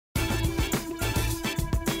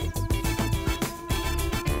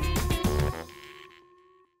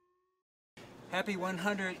Happy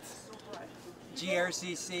 100th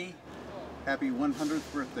GRCC. Happy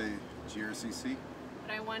 100th birthday, GRCC.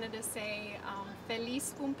 But I wanted to say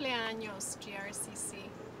Feliz cumpleaños, GRCC.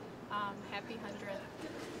 Happy 100th.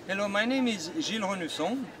 Hello, my name is Gilles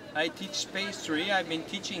Renusson. I teach pastry. I've been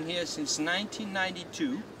teaching here since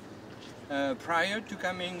 1992. Prior to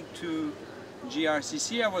coming to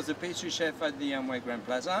GRCC, I was a pastry chef at the Amway Grand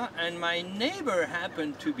Plaza, and my neighbor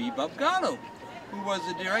happened to be Bob Gallo, who was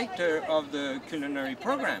the director of the culinary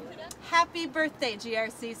program. Happy birthday,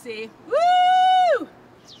 GRCC. Woo!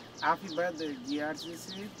 Happy birthday,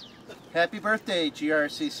 GRCC. Happy birthday,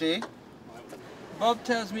 GRCC. Bob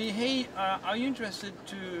tells me, hey,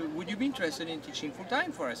 would you be interested in teaching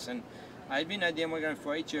full-time for us? And I'd been at the Amway Grand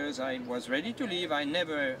for 8 years. I was ready to leave. I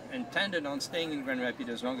never intended on staying in Grand Rapids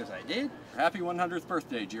as long as I did. Happy 100th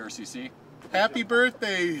birthday, GRCC. Happy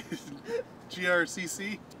birthday,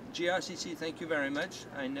 GRCC. GRCC, thank you very much.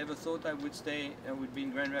 I never thought I would be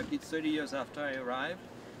in Grand Rapids 30 years after I arrived.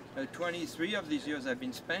 23 of these years have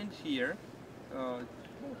been spent here.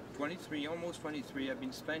 23, almost 23 have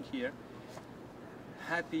been spent here.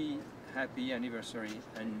 Happy anniversary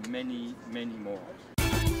and many, many more.